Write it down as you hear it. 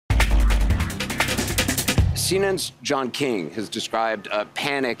CNN's John King has described a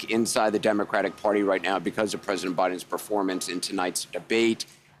panic inside the Democratic Party right now because of President Biden's performance in tonight's debate.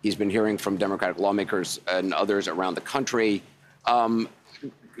 He's been hearing from Democratic lawmakers and others around the country.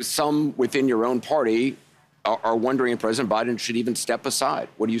 Some within your own party are wondering if President Biden should even step aside.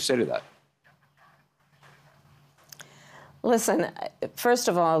 What do you say to that? Listen, first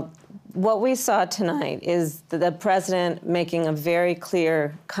of all, what we saw tonight is the president making a very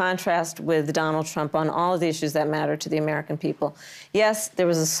clear contrast with Donald Trump on all of the issues that matter to the American people. Yes, there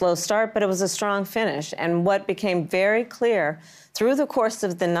was a slow start, but it was a strong finish. And what became very clear through the course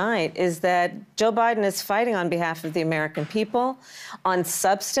of the night is that Joe Biden is fighting on behalf of the American people, on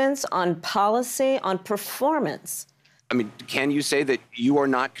substance, on policy, on performance. I mean, can you say that you are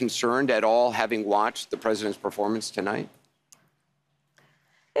not concerned at all, having watched the president's performance tonight?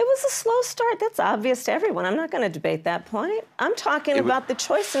 It was a slow start. That's obvious to everyone. I'm not going to debate that point. I'm talking about the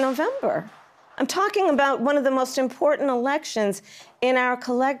choice in November. I'm talking about one of the most important elections in our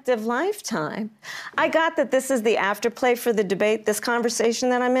collective lifetime. I got that this is the afterplay for the debate, this conversation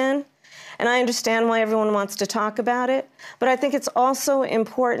that I'm in, and I understand why everyone wants to talk about it. But I think it's also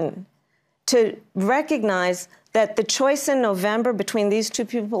important to recognize that the choice in November between these two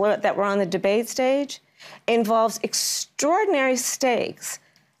people that were on the debate stage involves extraordinary stakes.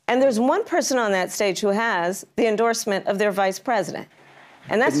 And there's one person on that stage who has the endorsement of their vice president,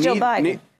 and that's Joe Biden.